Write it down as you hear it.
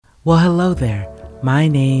Well, hello there. My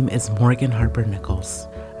name is Morgan Harper Nichols.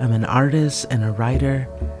 I'm an artist and a writer,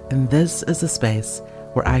 and this is a space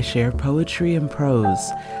where I share poetry and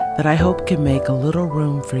prose that I hope can make a little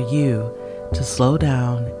room for you to slow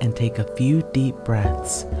down and take a few deep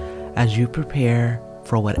breaths as you prepare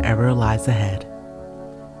for whatever lies ahead.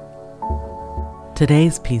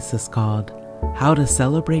 Today's piece is called How to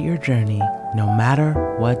Celebrate Your Journey No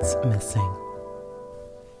Matter What's Missing.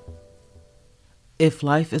 If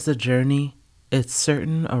life is a journey, it's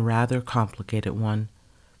certain a rather complicated one,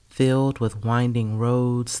 filled with winding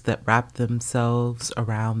roads that wrap themselves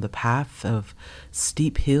around the path of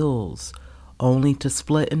steep hills, only to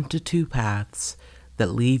split into two paths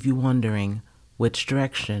that leave you wondering which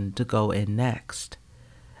direction to go in next.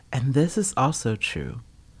 And this is also true.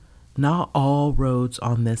 Not all roads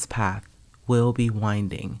on this path will be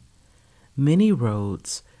winding. Many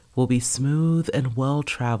roads will be smooth and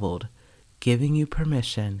well-traveled, giving you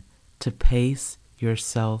permission to pace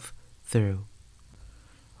yourself through.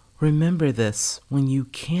 Remember this when you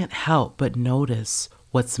can't help but notice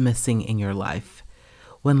what's missing in your life,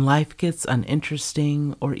 when life gets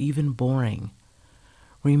uninteresting or even boring.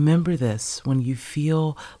 Remember this when you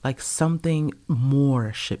feel like something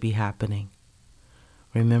more should be happening.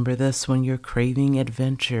 Remember this when you're craving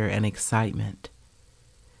adventure and excitement.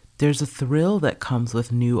 There's a thrill that comes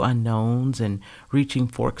with new unknowns and reaching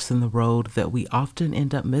forks in the road that we often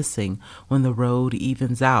end up missing when the road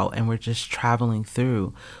evens out and we're just traveling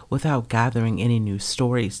through without gathering any new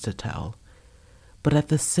stories to tell. But at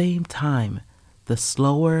the same time, the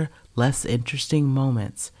slower, less interesting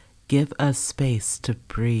moments give us space to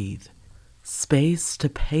breathe, space to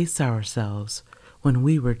pace ourselves when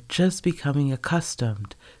we were just becoming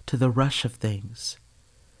accustomed to the rush of things.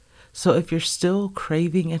 So if you're still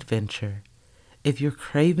craving adventure, if you're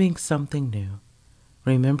craving something new,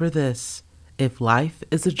 remember this: if life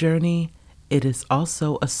is a journey, it is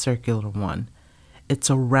also a circular one. It's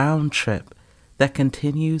a round trip that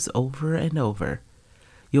continues over and over.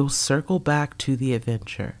 You'll circle back to the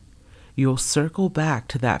adventure. You'll circle back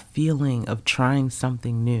to that feeling of trying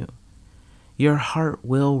something new. Your heart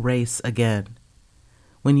will race again.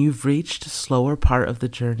 When you've reached a slower part of the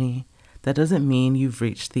journey, that doesn't mean you've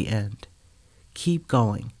reached the end. Keep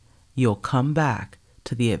going. You'll come back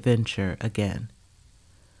to the adventure again.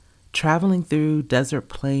 Traveling through desert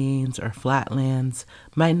plains or flatlands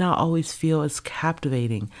might not always feel as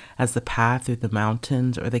captivating as the path through the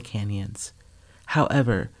mountains or the canyons.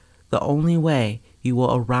 However, the only way you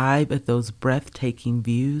will arrive at those breathtaking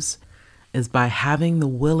views is by having the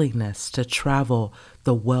willingness to travel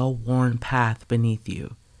the well-worn path beneath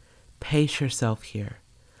you. Pace yourself here.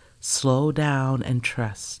 Slow down and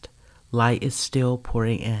trust. Light is still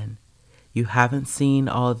pouring in. You haven't seen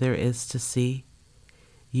all there is to see.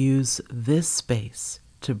 Use this space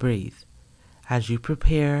to breathe as you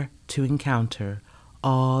prepare to encounter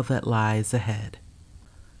all that lies ahead.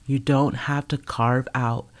 You don't have to carve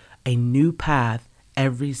out a new path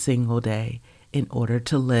every single day in order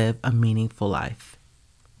to live a meaningful life.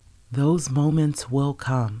 Those moments will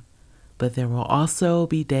come, but there will also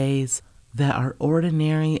be days that are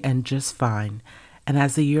ordinary and just fine, and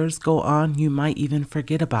as the years go on, you might even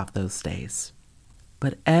forget about those days.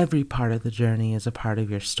 But every part of the journey is a part of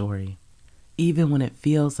your story. Even when it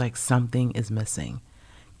feels like something is missing,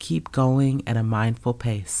 keep going at a mindful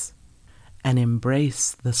pace and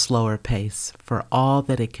embrace the slower pace for all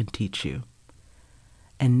that it can teach you.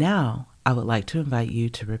 And now, I would like to invite you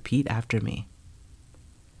to repeat after me.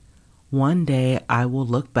 One day I will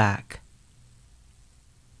look back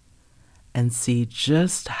and see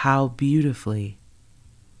just how beautifully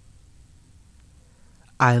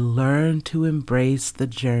I learned to embrace the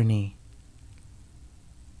journey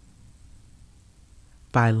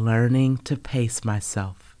by learning to pace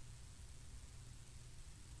myself.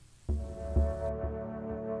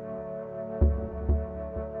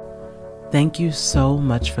 Thank you so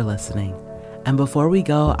much for listening. And before we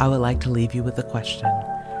go, I would like to leave you with a question.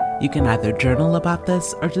 You can either journal about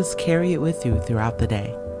this or just carry it with you throughout the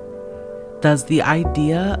day. Does the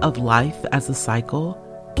idea of life as a cycle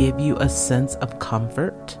give you a sense of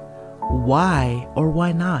comfort? Why or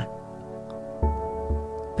why not?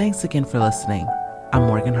 Thanks again for listening. I'm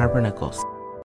Morgan Harper Nichols.